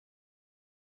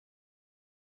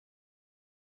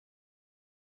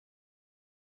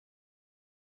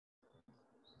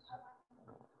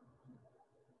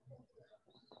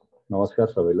नमस्कार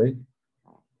सबैलाई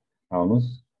आउनुस्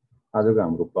आजको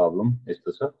हाम्रो प्रब्लम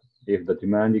यस्तो छ if the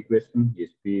demand equation is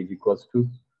P is equals to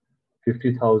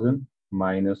 50,000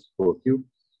 minus 4Q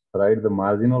write the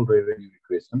marginal revenue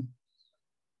equation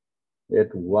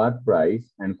at what price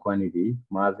and quantity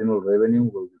marginal revenue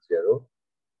will be 0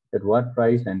 at what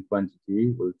price and quantity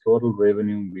will total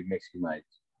revenue be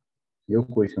maximized यो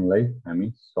क्वेशनलाई हामी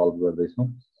solve गर्दैछौं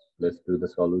let's do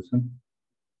the solution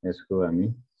यसको हामी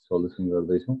solution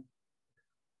गर्दैछौं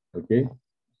Okay,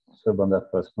 so banda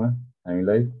first ma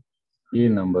हामीलाई A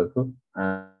number को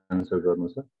answer गर्नु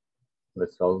छ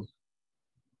let's solve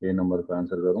A number को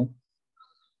आन्सर गरौँ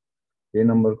A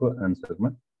number को आन्सर मा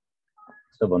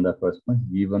सबभन्दा फर्स्ट मा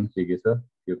given के छ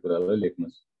त्यो कुरालाई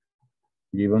लेख्नुस्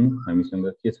given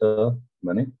हामीसँग के छ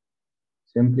भने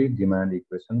simply demand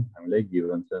equation हामीलाई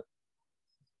given छ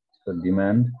so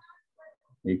demand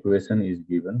equation is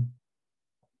given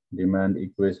demand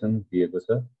equation दिएको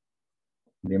छ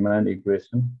demand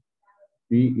equation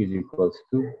P is equals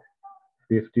to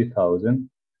 50,000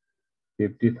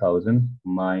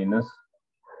 minus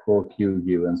 4Q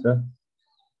given छ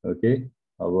okay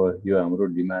अब यो हाम्रो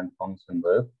डिमान्ड फंक्सन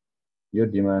भयो यो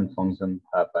डिमान्ड फंक्सन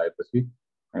थाहा पाएपछि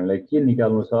हामीलाई के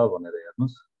निकाल्नु छ भनेर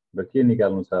हेर्नुस् र के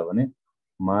निकाल्नु छ भने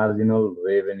मार्जिनल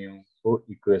रेभेन्यू को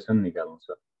इक्वेसन निकाल्नु छ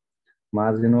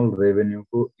मार्जिनल रेभेन्यू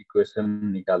को इक्वेसन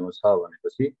निकाल्नु छ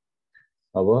भनेपछि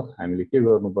अब हामीले के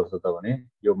गर्नुपर्छ त भने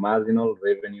यो मार्जिनल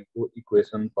रेभेन्यू को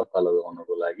इक्वेसन पत्ता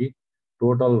लगाउनको लागि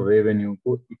टोटल रेभेन्यू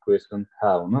को इक्वेसन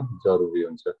थाहा हुन जरुरी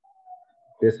हुन्छ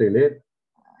त्यसैले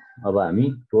अब हामी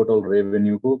टोटल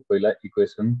रेभेन्यू को पहिला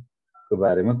इक्वेसन को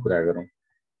बारेमा कुरा गरौँ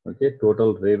ओके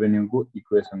टोटल रेभेन्यू को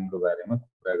इक्वेसन को बारेमा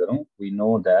कुरा गरौँ we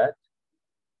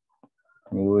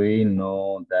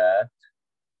know that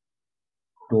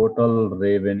total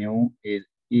revenue is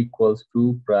equals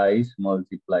to price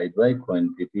multiplied by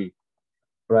quantity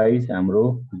price हाम्रो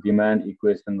डिमान्ड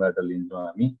इक्वेसन बाट लिन्छौं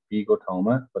हामी p को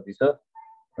ठाउँमा कति छ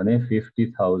भने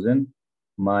 50,000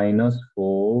 minus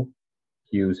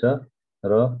 4q छ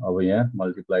र अब यहाँ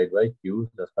multiplied by q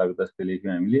जस्ताको तस्तै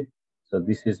लेख्यौं हामीले so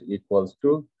this is equals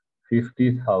to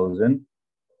 50,000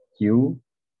 q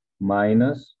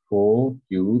minus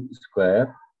 4q square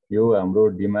यो हाम्रो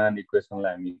डिमान्ड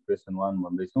इक्वेसनलाई हामी इक्वेसन 1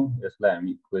 भन्दै छौं यसलाई हामी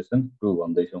इक्वेसन 2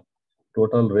 भन्दै छौं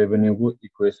टोटल रेभेन्यू को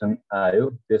इक्वेसन आयो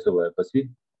त्यसो भएपछि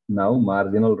नाउ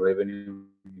मार्जिनल रेभेन्यू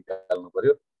निकाल्नु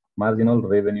पर्यो मार्जिनल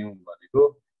रेभेन्यू भनेको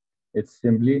it's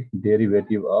simply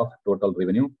derivative of total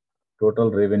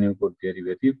revenue को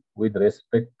derivative with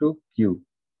respect to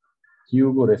q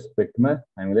को रेस्पेक्टमा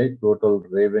हामीलाई टोटल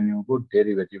रेभेन्यू को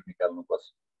डेरिभेटिभ निकाल्नु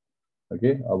पर्छ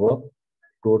ओके अब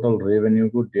टोटल रेभेन्यू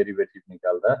को डेरिभेटिभ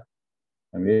निकाल्दा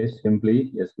हामी सिम्पली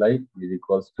यसलाई इज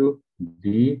इक्वल्स टु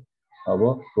d अब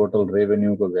टोटल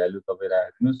रेभेन्यू को भ्यालु तपाई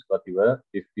राख्नुस् कति भयो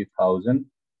 50,000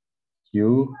 q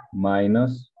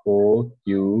minus 4q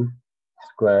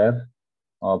square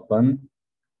upon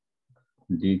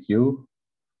dq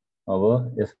अब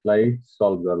यसलाई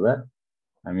सल्भ गर्दा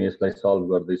हामी यसलाई सल्भ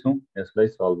गर्दै छौं यसलाई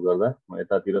सल्भ गर्दा म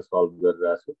यतातिर सल्भ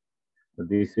गरिरहेछु छु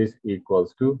दिस इज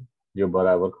इक्वल्स टु यो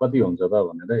बराबर कति हुन्छ त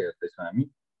भनेर हेर्दै छौं हामी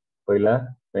पहिला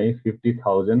चाहिँ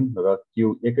 50,000 र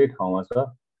q एकै ठाउँमा छ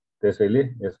त्यसैले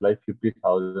यसलाई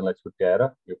 50,000 लाई छुट्याएर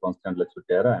यो कन्स्ट्यान्टलाई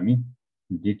छुट्याएर हामी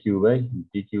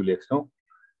dq लेख्छौं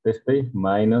त्यस्तै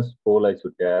माइनस 4 लाई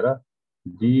छुट्याएर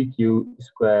dq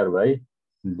स्क्वायर बाइ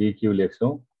dq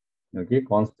लेख्छौं ओके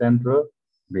कन्स्ट्यान्ट र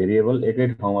भेरिएबल एकै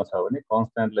ठाउँमा छ भने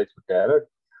कन्स्ट्यान्टलाई छुट्याएर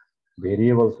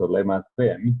भेरिएबल्सहरुलाई मात्रै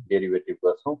हामी डेरिभेटिभ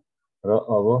गर्छौं र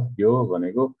अब यो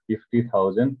भनेको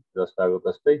 50,000 जस्ताको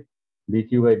तस्तै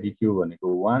dq बाइ dq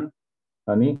भनेको 1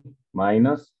 अनि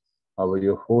माइनस अब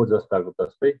यो 4 जस्ताको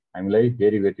तस्तै हामीलाई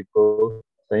डेरिभेटिभको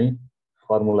चाहिँ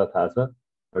फर्मुला थाहा छ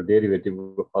र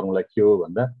डेरिभेटिभको फर्मुला के हो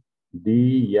भन्दा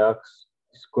dx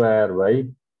स्क्वायर बाइ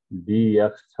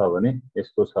dx छ भने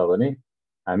यस्तो छ भने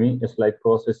हामी यसलाई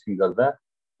प्रोसेसिङ गर्दा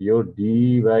यो d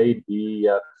बाइ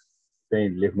dx चाहिँ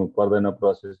लेख्नु पर्दैन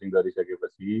प्रोसेसिङ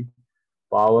गरिसकेपछि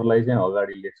पावरलाई चाहिँ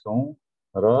अगाडि लेख्छौं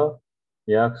र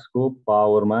x को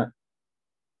पावरमा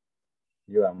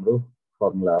यो हाम्रो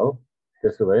फर्मुला हो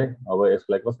त्यसो भए अब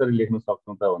यसलाई कसरी लेख्न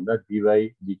सक्छौं त भन्दा d बाइ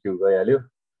dq गइहाल्यो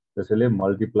त्यसैले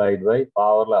मल्टिप्लाइड बाइ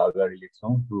पावरलाई अगाडि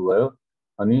लेख्छौं 2 भयो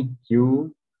अनि q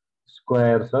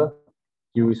स्क्वायर छ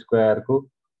q स्क्वायर को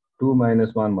 2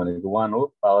 minus 1 भनेको 1 हो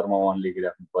पावरमा 1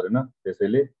 लेखिराख्नु परेन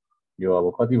त्यसैले यो अब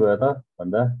कति भयो त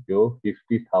भन्दा यो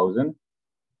 50,000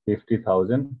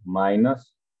 minus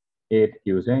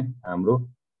 8q चाहिँ हाम्रो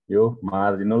यो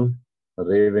मार्जिनल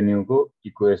रेभेन्यू को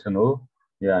इक्वेसन हो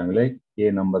यो हामीलाई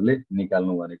a नम्बरले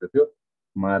निकाल्नु भनेको थियो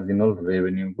मार्जिनल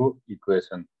रेभेन्यू को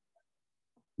equation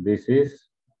this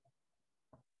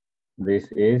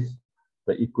is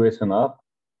the equation of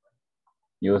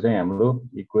यो चाहिँ हाम्रो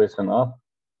इक्वेसन अफ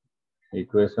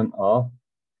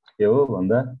के हो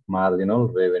भन्दा मार्जिनल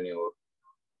रेभेन्यू हो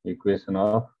इक्वेसन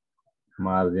अफ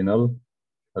मार्जिनल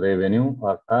रेभेन्यू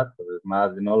अर्थात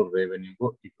मार्जिनल रेभेन्यू को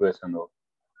इक्वेसन हो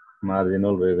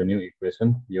मार्जिनल रेभेन्यू इक्वेसन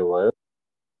यो भयो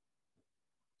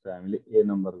हामीले ए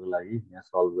नम्बर को लागि यहाँ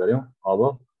सल्भ गर्यौं अब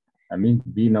हामी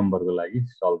बी नम्बर को लागि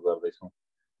सल्भ गर्दै छौं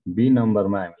बी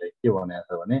नम्बरमा हामीले के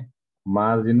भनेको छ भने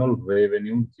मार्जिनल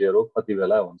रेभेन्यू जेरो कति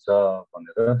बेला हुन्छ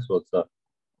भनेर सोध्छ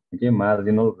के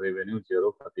मार्जिनल रेभेन्यू जेरो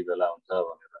कति बेला हुन्छ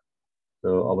भनेर सो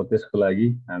अब त्यसको लागि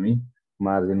हामी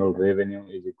marginal revenue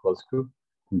is equals to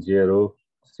zero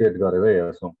set गरेर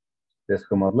हेर्छौं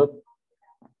त्यसको मतलब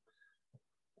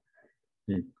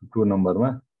 2 नम्बरमा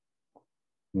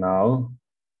नाउ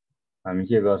हामी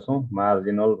के गर्छौं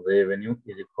marginal revenue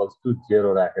is equals to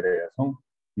zero राखेर हेर्छौं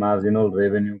मार्जिनल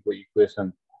रेभेन्यू को इक्वेसन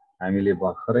हामीले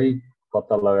भर्खरै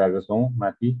पत्ता लगाएको छौं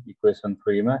माथि इक्वेसन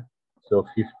 3 मा so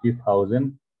 50,000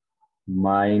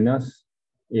 minus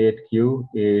 8Q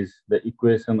is the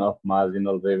equation of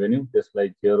marginal revenue त्यसलाई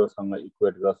जेरो सँग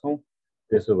इक्वेट गर्छौं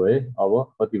त्यसो भए अब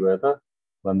कति भयो त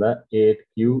भन्दा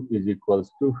 8Q is equals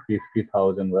to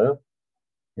 50,000 भयो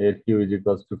 8Q is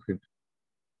equals to 50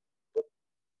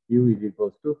 Q is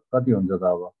equals to कति हुन्छ त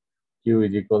अब Q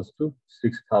is equals to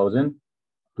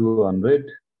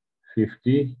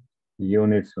 6,250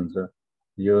 units हुन्छ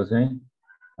यो चाहिँ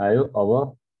आयो अब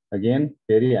अगेन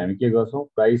फेरि हामी के गर्छौं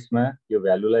प्राइसमा यो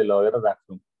भ्यालुलाई लगेर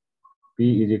राख्छौं P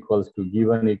is equals to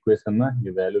given इक्वेसनमा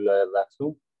यो भ्यालु लगेर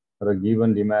राख्छौं र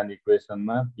given demand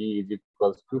इक्वेसनमा P is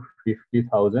equals to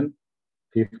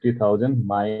 50,000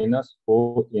 minus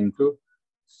 4 into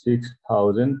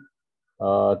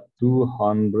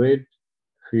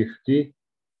 6,250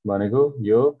 भनेको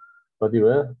यो कति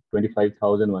भयो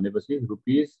 25,000 भनेपछि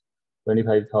रुपीस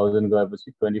 25,000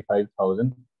 गएपछि 25,000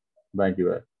 बाँकी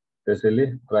भयो त्यसैले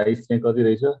प्राइस चाहिँ कति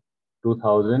रहेछ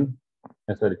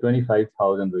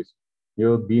 25,000 रहेछ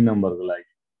यो बी नम्बर को लागि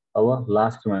अब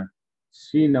लास्टमा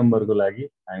सी नम्बर को लागि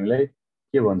हामीलाई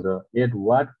के भन्छ at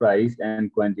what price and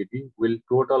quantity will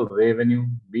total revenue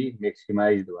be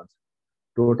maximised भन्छ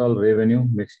टोटल रेभेन्यू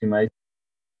मैक्सिमाइज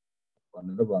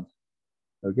भनेर भन्छ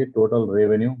ओके टोटल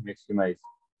रेभेन्यू मैक्सिमाइज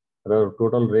र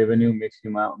टोटल रेभेन्यू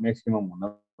मैक्सिमम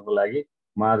हुनको लागि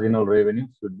marginal revenue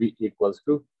should be equals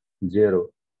to zero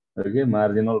okay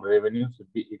marginal revenue should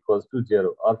be equals to zero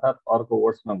अर्थात अर्को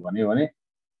वर्ड्समा भन्यो भने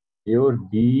यो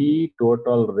D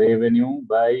total revenue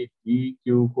by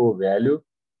DQ को भ्यालु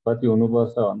कति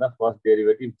हुनुपर्छ भन्दा फर्स्ट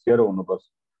डेरिभेटिभ जेरो हुनुपर्छ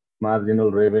marginal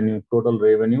revenue total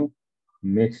revenue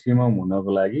maximum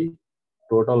हुनको लागि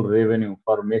total revenue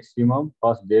for maximum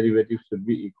first derivative should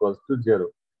be equals to zero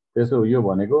त्यसो यो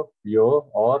भनेको यो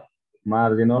और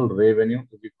marginal revenue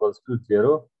is equals to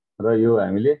zero र यो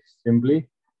हामीले सिम्पली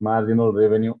मार्जिनल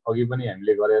रेभेन्यू अघि पनि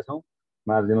हामीले गरेका छौं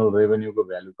मार्जिनल रेभेन्यू को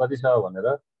भ्यालु कति छ भनेर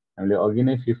हामीले अघि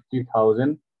नै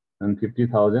 50,000 and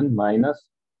 50,000 minus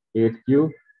 8Q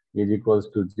is equals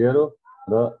to 0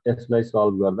 र यसलाई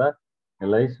सल्भ गर्दा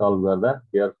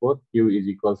therefore Q is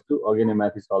equals to अघि नै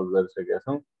माथि सल्भ गरिसकेका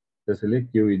छौं त्यसैले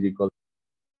Q is equals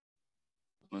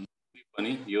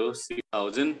पनि यो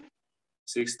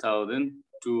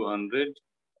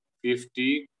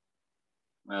 6,250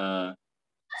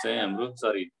 चाहिँ हाम्रो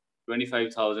सरी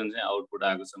 25,000 चाहिँ आउटपुट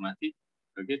आएको छ माथि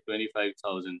ओके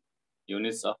 25,000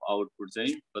 युनिट्स अफ आउटपुट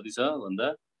चाहिँ कति छ भन्दा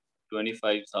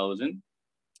 25,000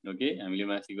 ओके हामीले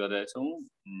माथि गरेका छौं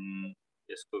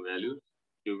यसको भ्यालु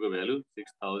Q को भ्यालु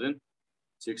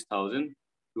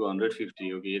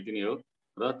 6,250 ओके यति नै हो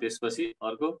र त्यसपछि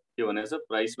अर्को के भनेको छ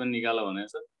प्राइस पनि निकाल भनेको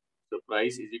छ so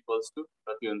price is equals to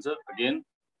कति हुन्छ again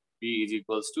P is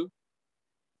equals to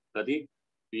कति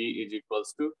P इज इक्वल्स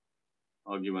टु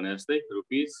अघि भने जस्तै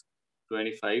रुपीस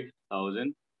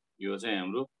 25,000 यो चाहिँ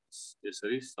हाम्रो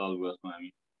यसरी सल्भ गर्छौं हामी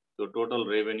सो टोटल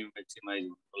रेभेन्यू मैक्सिमाइज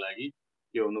हुनको लागि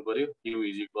के हुनु पर्यो Q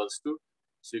is equals to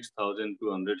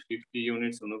 6,250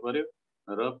 units हुनु पर्यो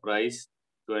र प्राइस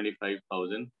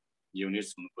 25,000 युनिट्स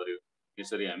हुनु पर्यो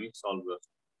यसरी हामी सल्भ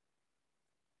गर्छौं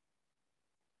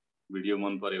भिडियो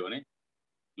मन पर्यो भने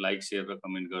लाइक शेयर र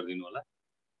कमेन्ट गरिदिनु होला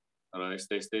र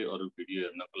यस्तै अरु भिडियो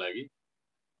हेर्नको लागि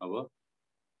अब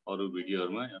अरु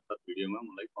भिडियोहरुमा अथवा भिडियोमा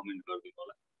मलाई कमेन्ट गरिदिनु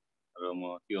होला र म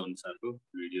त्यो अनुसारको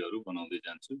भिडियोहरु बनाउँदै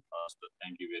जान्छु हस् त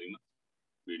thank you very much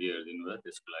video हेर्दिनु भयो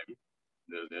त्यसको लागि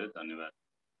धेरै धेरै धन्यवाद